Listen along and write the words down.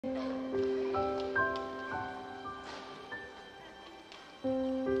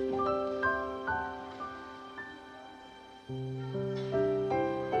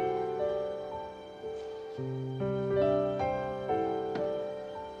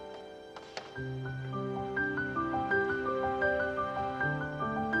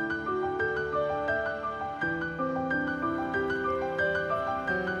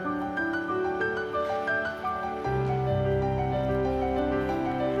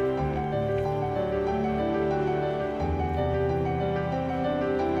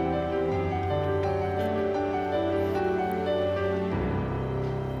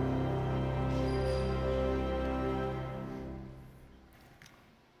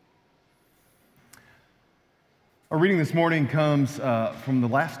Our reading this morning comes from the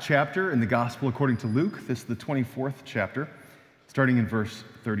last chapter in the Gospel according to Luke. This is the 24th chapter, starting in verse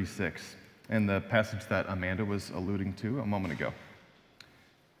 36, and the passage that Amanda was alluding to a moment ago.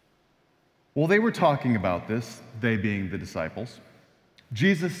 While they were talking about this, they being the disciples,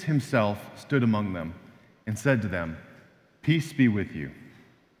 Jesus himself stood among them and said to them, "Peace be with you."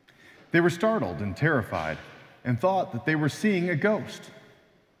 They were startled and terrified and thought that they were seeing a ghost.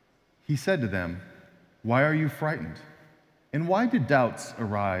 He said to them, "Why are you frightened? And why did doubts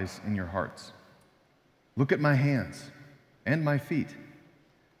arise in your hearts? Look at my hands and my feet.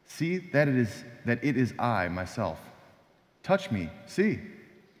 See that it is I myself. Touch me, see.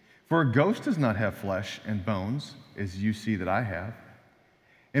 For a ghost does not have flesh and bones, as you see that I have."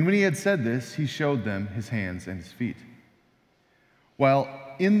 And when he had said this, he showed them his hands and his feet.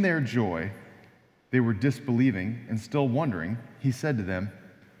 While in their joy they were disbelieving and still wondering, he said to them,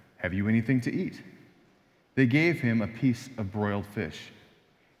 "Have you anything to eat?" They gave him a piece of broiled fish,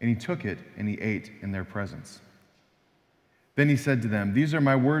 and he took it and he ate in their presence. Then he said to them, "These are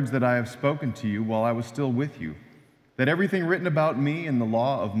my words that I have spoken to you while I was still with you, that everything written about me in the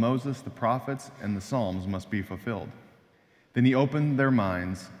law of Moses, the prophets, and the Psalms must be fulfilled." Then he opened their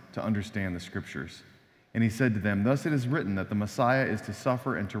minds to understand the Scriptures. And he said to them, "Thus it is written that the Messiah is to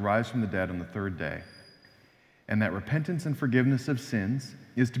suffer and to rise from the dead on the third day, and that repentance and forgiveness of sins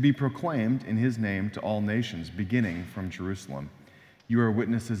is to be proclaimed in his name to all nations, beginning from Jerusalem. You are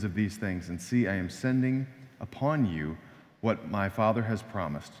witnesses of these things, and see, I am sending upon you what my Father has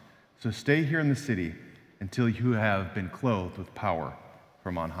promised. So stay here in the city until you have been clothed with power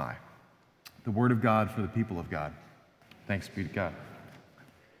from on high." The word of God for the people of God. Thanks be to God.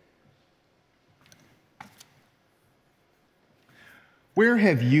 Where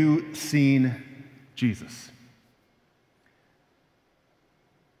have you seen Jesus?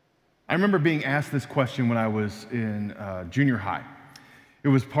 I remember being asked this question when I was in junior high. It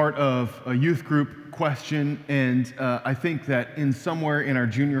was part of a youth group question, and I think that in somewhere in our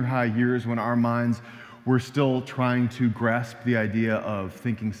junior high years when our minds were still trying to grasp the idea of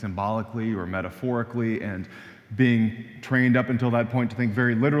thinking symbolically or metaphorically and being trained up until that point to think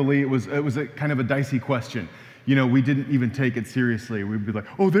very literally, it was a kind of a dicey question. You know, we didn't even take it seriously. We'd be like,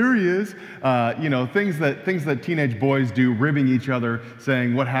 "Oh, there he is." Things that teenage boys do, ribbing each other,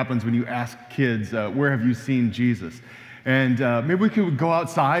 saying, "What happens when you ask kids, where have you seen Jesus?" And maybe we could go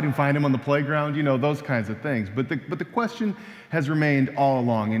outside and find him on the playground, those kinds of things. But the question has remained all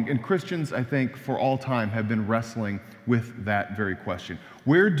along. And Christians, I think, for all time have been wrestling with that very question.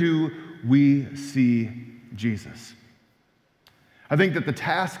 Where do we see Jesus? I think that the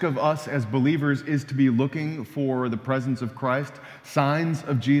task of us as believers is to be looking for the presence of Christ, signs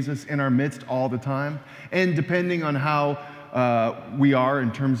of Jesus in our midst all the time. And depending on how we are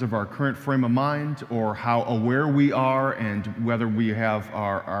in terms of our current frame of mind or how aware we are and whether we have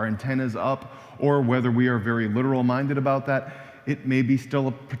our antennas up or whether we are very literal-minded about that, it may be still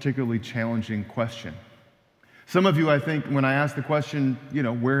a particularly challenging question. Some of you, I think, when I ask the question,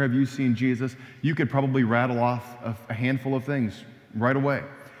 where have you seen Jesus, you could probably rattle off a handful of things right away.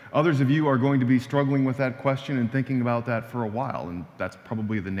 Others of you are going to be struggling with that question and thinking about that for a while, and that's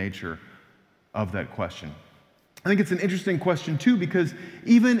probably the nature of that question. I think it's an interesting question, too, because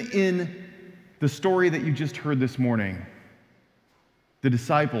even in the story that you just heard this morning, the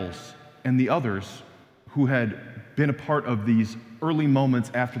disciples and the others who had been a part of these early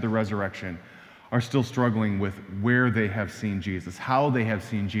moments after the resurrection are still struggling with where they have seen Jesus, how they have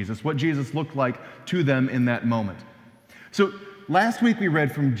seen Jesus, what Jesus looked like to them in that moment. So last week we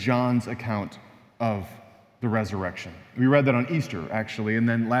read from John's account of the resurrection. We read that on Easter, actually, and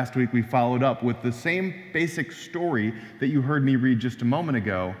then last week we followed up with the same basic story that you heard me read just a moment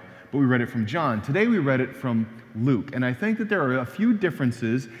ago, but we read it from John. Today we read it from Luke, and I think that there are a few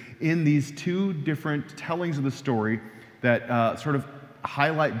differences in these two different tellings of the story that sort of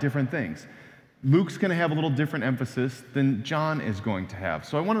highlight different things. Luke's going to have a little different emphasis than John is going to have.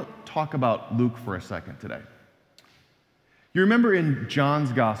 So I want to talk about Luke for a second today. You remember in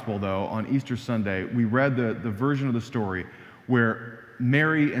John's gospel, though, on Easter Sunday, we read the version of the story where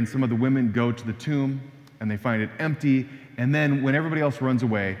Mary and some of the women go to the tomb and they find it empty. And then when everybody else runs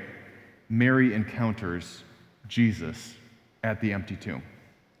away, Mary encounters Jesus at the empty tomb.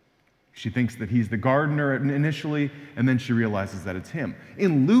 She thinks that he's the gardener initially, and then she realizes that it's him.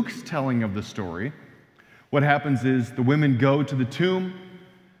 In Luke's telling of the story, what happens is the women go to the tomb.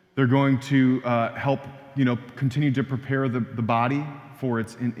 They're going to help continue to prepare the body for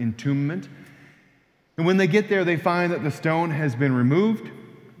its entombment. And when they get there, they find that the stone has been removed.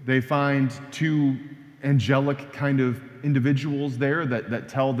 They find two angelic kind of individuals there that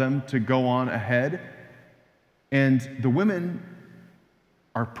tell them to go on ahead. And the women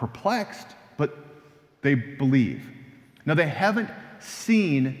are perplexed, but they believe. Now, they haven't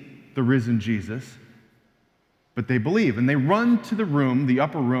seen the risen Jesus, but they believe. And they run to the room, the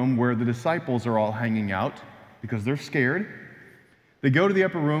upper room, where the disciples are all hanging out because they're scared. They go to the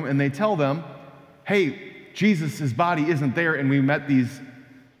upper room and they tell them, hey, Jesus' body isn't there, and we met these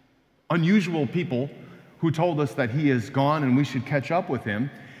unusual people who told us that he is gone and we should catch up with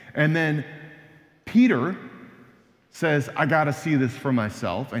him. And then Peter says, I got to see this for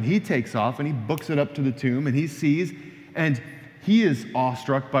myself. And he takes off and he books it up to the tomb and he sees, and he is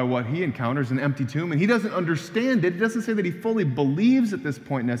awestruck by what he encounters, an empty tomb. And he doesn't understand it. It doesn't say that he fully believes at this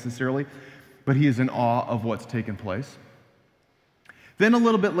point necessarily, but he is in awe of what's taken place. Then a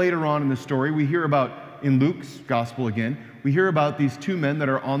little bit later on in the story, we hear about, in Luke's gospel again, we hear about these two men that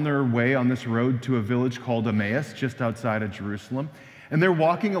are on their way on this road to a village called Emmaus, just outside of Jerusalem. And they're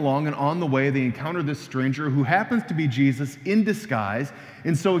walking along, and on the way they encounter this stranger who happens to be Jesus in disguise.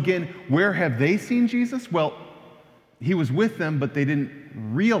 And so again, where have they seen Jesus? Well, he was with them, but they didn't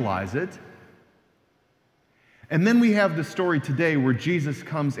realize it. And then we have the story today where Jesus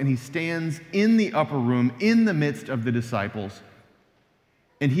comes and he stands in the upper room in the midst of the disciples.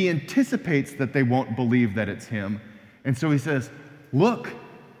 And he anticipates that they won't believe that it's him. And so he says, look,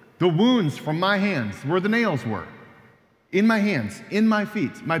 the wounds from my hands, where the nails were, in my hands, in my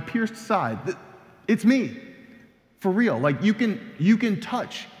feet, my pierced side, it's me, for real. Like you can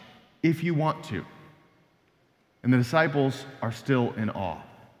touch if you want to. And the disciples are still in awe.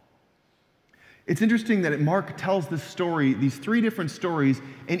 It's interesting that Mark tells this story, these three different stories,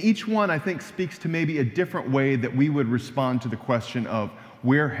 and each one, I think, speaks to maybe a different way that we would respond to the question of,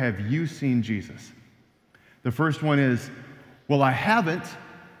 where have you seen Jesus? The first one is, well, I haven't,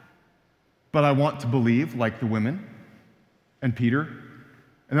 but I want to believe, like the women and Peter.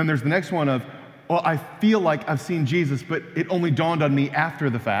 And then there's the next one of, well, I feel like I've seen Jesus, but it only dawned on me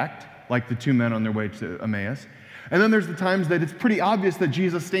after the fact, like the two men on their way to Emmaus. And then there's the times that it's pretty obvious that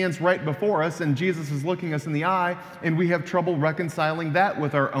Jesus stands right before us and Jesus is looking us in the eye, and we have trouble reconciling that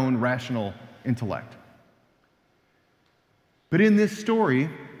with our own rational intellect. But in this story,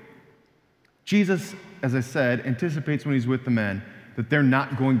 Jesus, as I said, anticipates when he's with the men that they're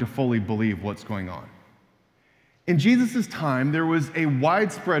not going to fully believe what's going on. In Jesus' time, there was a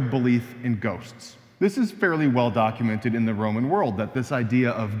widespread belief in ghosts. This is fairly well documented in the Roman world, that this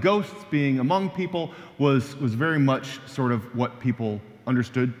idea of ghosts being among people was very much sort of what people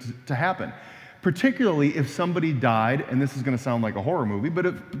understood to happen. Particularly if somebody died, and this is going to sound like a horror movie,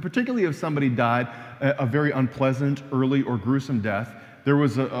 but particularly if somebody died a very unpleasant, early, or gruesome death, there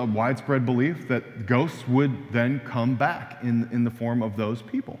was a widespread belief that ghosts would then come back in the form of those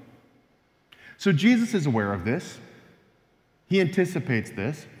people. So Jesus is aware of this. He anticipates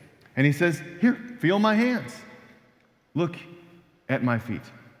this, and he says, here, feel my hands. Look at my feet.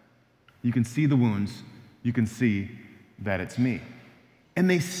 You can see the wounds. You can see that it's me. And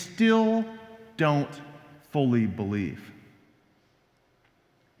they still don't fully believe.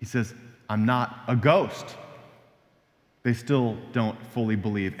 He says, I'm not a ghost. They still don't fully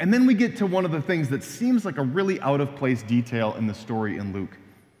believe. And then we get to one of the things that seems like a really out-of-place detail in the story in Luke,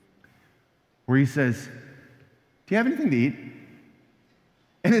 where he says, do you have anything to eat?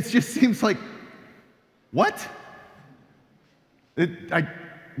 And it just seems like, what?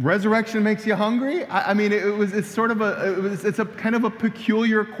 Resurrection makes you hungry? I mean, it's a kind of a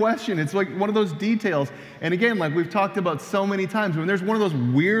peculiar question. It's like one of those details. And again, like we've talked about so many times, when there's one of those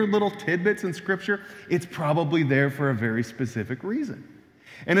weird little tidbits in Scripture, it's probably there for a very specific reason.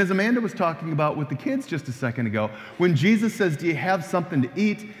 And as Amanda was talking about with the kids just a second ago, when Jesus says, do you have something to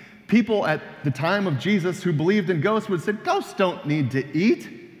eat? People at the time of Jesus who believed in ghosts would say, ghosts don't need to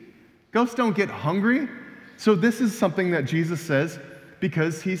eat. Ghosts don't get hungry. So this is something that Jesus says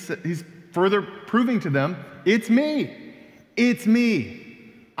because he's further proving to them, it's me. It's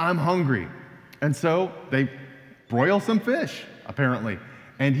me. I'm hungry. And so they broil some fish, apparently.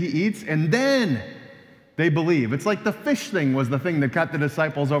 And he eats, and then they believe. It's like the fish thing was the thing that got the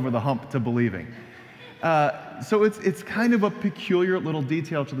disciples over the hump to believing. So it's kind of a peculiar little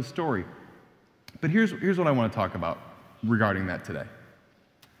detail to the story. But here's what I want to talk about regarding that today.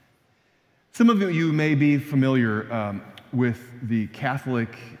 Some of you may be familiar with the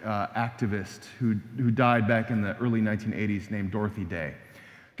Catholic activist who died back in the early 1980s named Dorothy Day.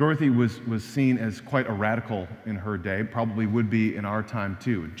 Dorothy was seen as quite a radical in her day, probably would be in our time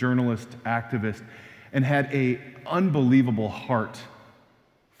too. Journalist, activist, and had an unbelievable heart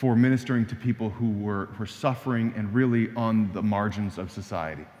for ministering to people who were suffering and really on the margins of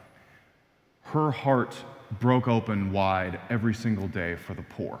society. Her heart broke open wide every single day for the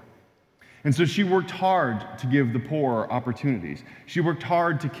poor. And so she worked hard to give the poor opportunities. She worked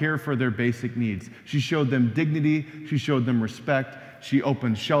hard to care for their basic needs. She showed them dignity. She showed them respect. She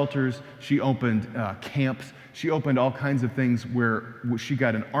opened shelters. She opened camps. She opened all kinds of things where she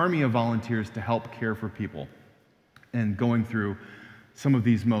got an army of volunteers to help care for people and going through some of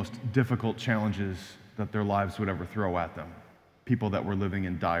these most difficult challenges that their lives would ever throw at them, people that were living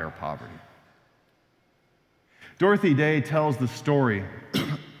in dire poverty. Dorothy Day tells the story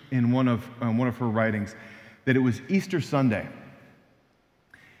in one of her writings that it was Easter Sunday,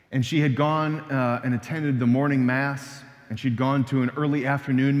 and she had gone and attended the morning Mass, and she'd gone to an early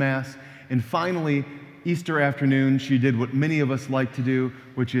afternoon Mass, and finally, Easter afternoon, she did what many of us like to do,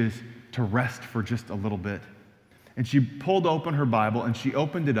 which is to rest for just a little bit. And she pulled open her Bible, and she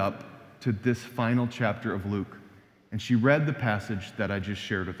opened it up to this final chapter of Luke, and she read the passage that I just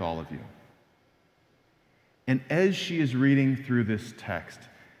shared with all of you. And as she is reading through this text,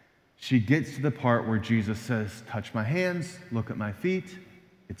 she gets to the part where Jesus says, "Touch my hands, look at my feet.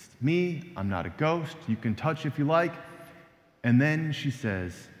 It's me, I'm not a ghost. You can touch if you like." And then she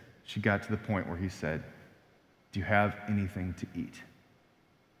says, she got to the point where he said, "Do you have anything to eat?"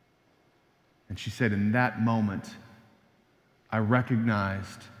 And she said, in that moment, I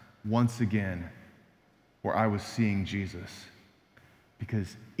recognized once again where I was seeing Jesus.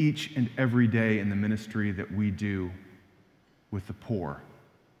 Because each and every day in the ministry that we do with the poor,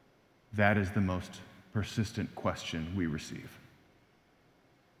 that is the most persistent question we receive.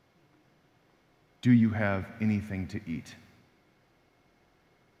 Do you have anything to eat?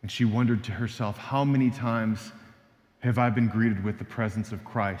 And she wondered to herself, how many times have I been greeted with the presence of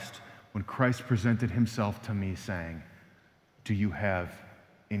Christ when Christ presented himself to me saying, do you have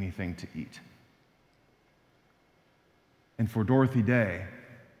anything to eat? And for Dorothy Day,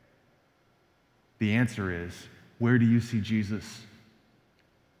 the answer is, where do you see Jesus?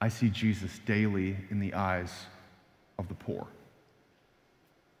 I see Jesus daily in the eyes of the poor.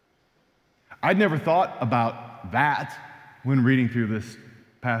 I'd never thought about that when reading through this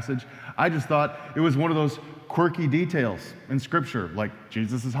passage. I just thought it was one of those quirky details in Scripture, like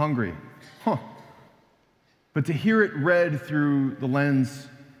Jesus is hungry. But to hear it read through the lens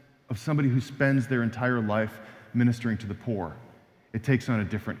of somebody who spends their entire life ministering to the poor, it takes on a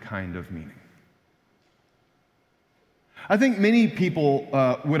different kind of meaning. I think many people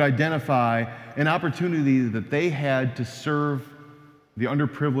would identify an opportunity that they had to serve the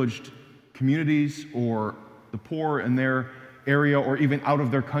underprivileged communities or the poor in their area or even out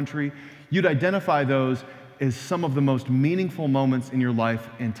of their country. You'd identify those as some of the most meaningful moments in your life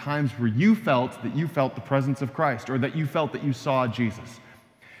and times where you felt the presence of Christ or that you felt that you saw Jesus.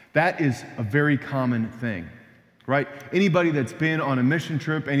 That is a very common thing, right? Anybody that's been on a mission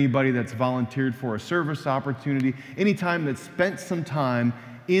trip, anybody that's volunteered for a service opportunity, anytime that's spent some time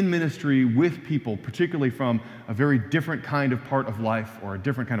in ministry with people, particularly from a very different kind of part of life or a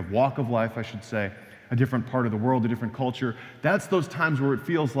different kind of walk of life, I should say, a different part of the world, a different culture, that's those times where it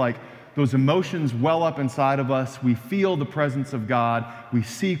feels like those emotions well up inside of us. We feel the presence of God. We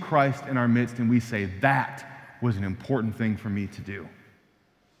see Christ in our midst, and we say, that was an important thing for me to do.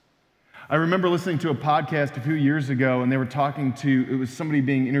 I remember listening to a podcast a few years ago, and they were it was somebody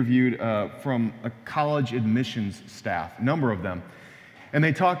being interviewed from a college admissions staff, a number of them. And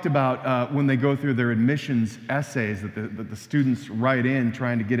they talked about when they go through their admissions essays that the students write in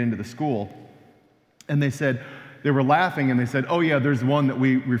trying to get into the school. And they were laughing, and they said, oh yeah, there's one that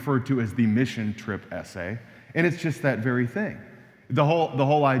we refer to as the mission trip essay. And it's just that very thing. The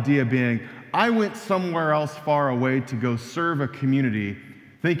whole idea being, I went somewhere else far away to go serve a community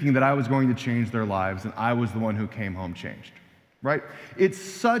thinking that I was going to change their lives, and I was the one who came home changed, right? It's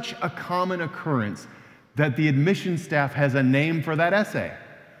such a common occurrence that the admissions staff has a name for that essay,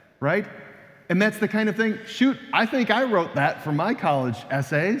 right? And that's the kind of thing, shoot, I think I wrote that for my college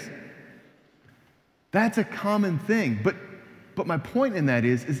essays. That's a common thing. But my point in that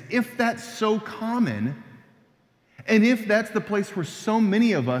is if that's so common, and if that's the place where so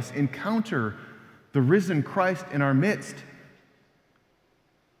many of us encounter the risen Christ in our midst,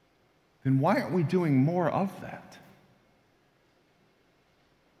 then why aren't we doing more of that?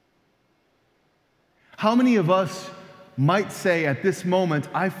 How many of us might say at this moment,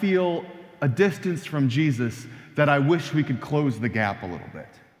 I feel a distance from Jesus that I wish we could close the gap a little bit?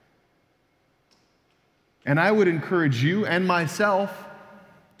 And I would encourage you and myself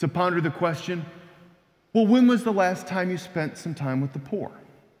to ponder the question, well, when was the last time you spent some time with the poor?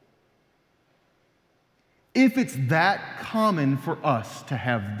 If it's that common for us to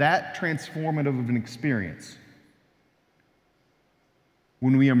have that transformative of an experience,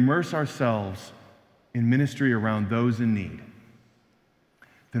 when we immerse ourselves in ministry around those in need,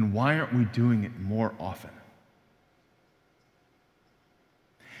 then why aren't we doing it more often?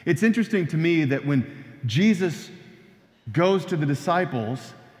 It's interesting to me that when Jesus goes to the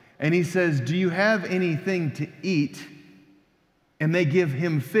disciples and he says, "Do you have anything to eat?" and they give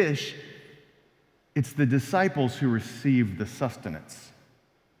him fish, it's the disciples who receive the sustenance.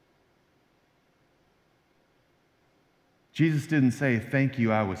 Jesus didn't say, "Thank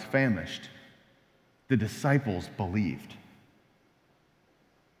you, I was famished." The disciples believed.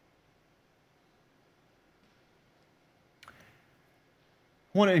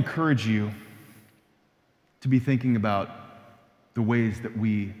 I want to encourage you to be thinking about the ways that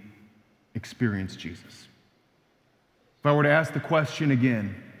we experience Jesus. If I were to ask the question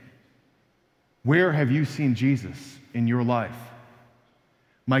again, where have you seen Jesus in your life?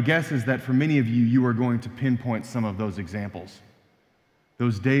 My guess is that for many of you, you are going to pinpoint some of those examples.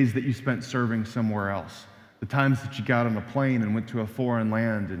 Those days that you spent serving somewhere else, the times that you got on a plane and went to a foreign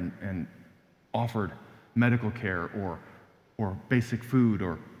land and offered medical care or basic food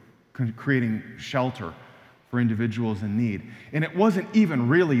or creating shelter for individuals in need. And it wasn't even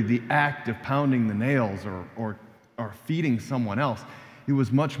really the act of pounding the nails or feeding someone else. It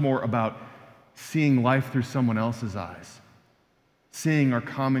was much more about seeing life through someone else's eyes, seeing our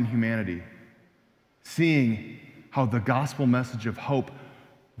common humanity, seeing how the gospel message of hope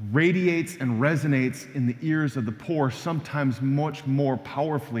radiates and resonates in the ears of the poor, sometimes much more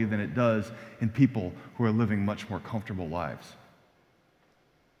powerfully than it does in people who are living much more comfortable lives.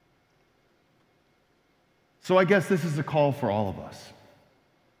 So I guess this is a call for all of us.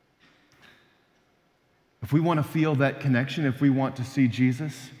 If we want to feel that connection, if we want to see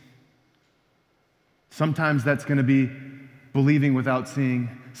Jesus, sometimes that's going to be believing without seeing.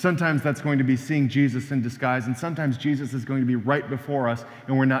 Sometimes that's going to be seeing Jesus in disguise, and sometimes Jesus is going to be right before us,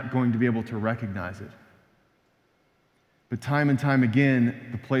 and we're not going to be able to recognize it. But time and time again,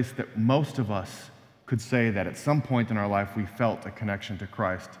 the place that most of us could say that at some point in our life we felt a connection to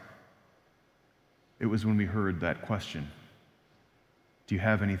Christ, it was when we heard that question, "Do you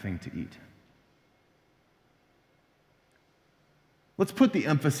have anything to eat?" Let's put the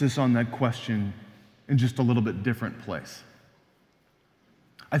emphasis on that question in just a little bit different place.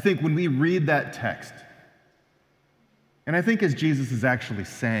 I think when we read that text, and I think as Jesus is actually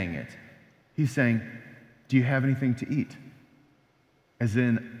saying it, he's saying, "Do you have anything to eat?" As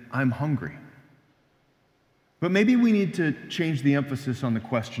in, I'm hungry. But maybe we need to change the emphasis on the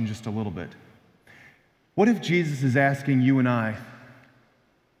question just a little bit. What if Jesus is asking you and I,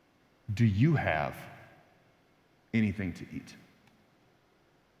 do you have anything to eat?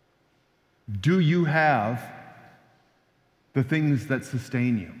 Do you have the things that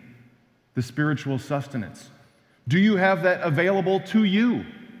sustain you, the spiritual sustenance? Do you have that available to you?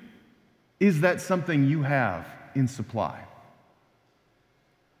 Is that something you have in supply?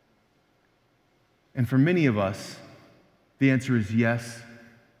 And for many of us, the answer is yes,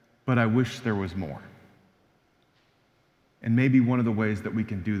 but I wish there was more. And maybe one of the ways that we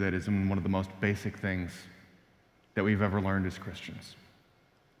can do that is in one of the most basic things that we've ever learned as Christians.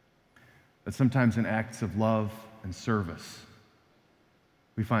 That sometimes in acts of love and service,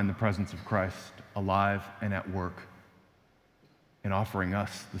 we find the presence of Christ alive and at work in offering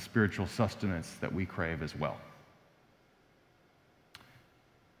us the spiritual sustenance that we crave as well.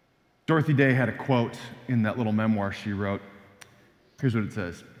 Dorothy Day had a quote in that little memoir she wrote. Here's what it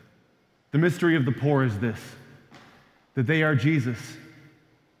says. "The mystery of the poor is this, that they are Jesus,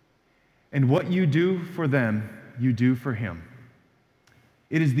 and what you do for them, you do for him.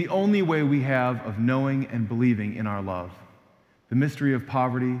 It is the only way we have of knowing and believing in our love. The mystery of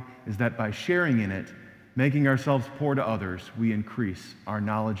poverty is that by sharing in it, making ourselves poor to others, we increase our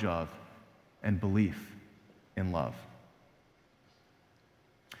knowledge of and belief in love."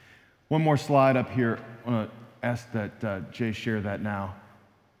 One more slide up here. I want to ask that Jay share that now.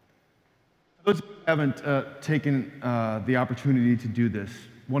 Those who haven't taken the opportunity to do this,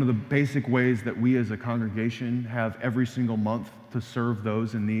 one of the basic ways that we as a congregation have every single month to serve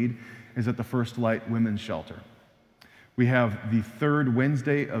those in need is at the First Light Women's Shelter. We have the third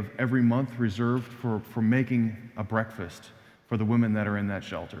Wednesday of every month reserved for making a breakfast for the women that are in that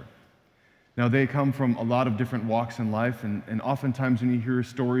shelter. Now, they come from a lot of different walks in life, and oftentimes when you hear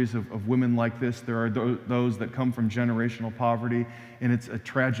stories of women like this, there are those that come from generational poverty, and it's a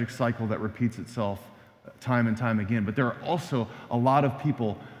tragic cycle that repeats itself time and time again. But there are also a lot of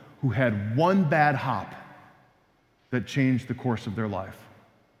people who had one bad hop that changed the course of their life.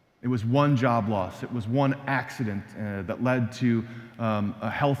 It was one job loss. It was one accident that led to a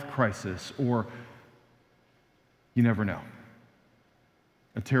health crisis, or you never know,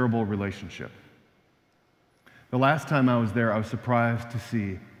 a terrible relationship. The last time I was there, I was surprised to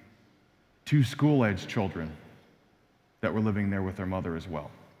see 2 school-aged children that were living there with their mother as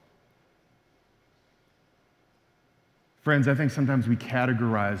well. Friends, I think sometimes we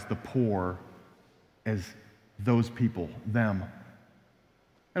categorize the poor as those people, them.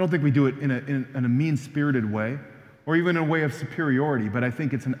 I don't think we do it in a mean-spirited way or even in a way of superiority, but I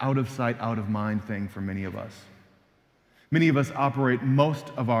think it's an out-of-sight, out-of-mind thing for many of us. Many of us operate most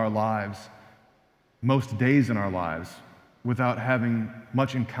of our lives, most days in our lives, without having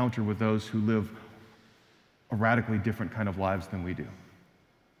much encounter with those who live a radically different kind of lives than we do.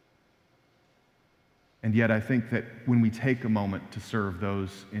 And yet I think that when we take a moment to serve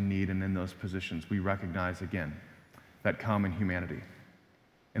those in need and in those positions, we recognize again that common humanity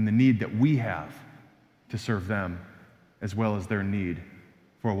and the need that we have to serve them as well as their need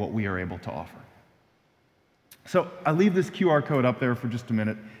for what we are able to offer. So I leave this QR code up there for just a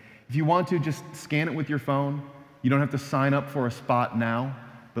minute. If you want to, just scan it with your phone. You don't have to sign up for a spot now,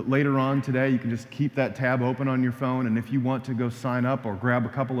 but later on today, you can just keep that tab open on your phone, and if you want to go sign up or grab a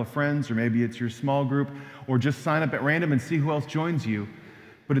couple of friends, or maybe it's your small group, or just sign up at random and see who else joins you,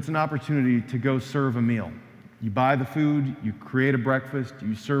 but it's an opportunity to go serve a meal. You buy the food, you create a breakfast,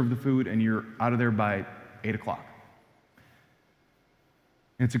 you serve the food, and you're out of there by 8 o'clock.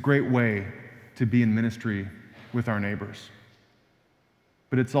 And it's a great way to be in ministry with our neighbors.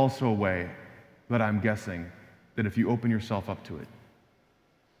 But it's also a way that I'm guessing that if you open yourself up to it,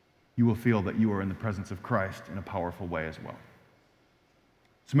 you will feel that you are in the presence of Christ in a powerful way as well.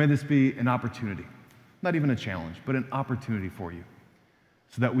 So may this be an opportunity, not even a challenge, but an opportunity for you,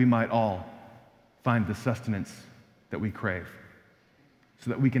 so that we might all find the sustenance that we crave, so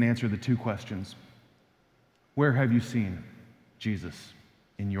that we can answer the 2 questions. Where have you seen Jesus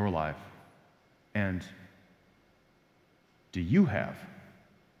in your life? And do you have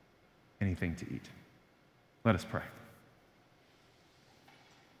anything to eat? Let us pray.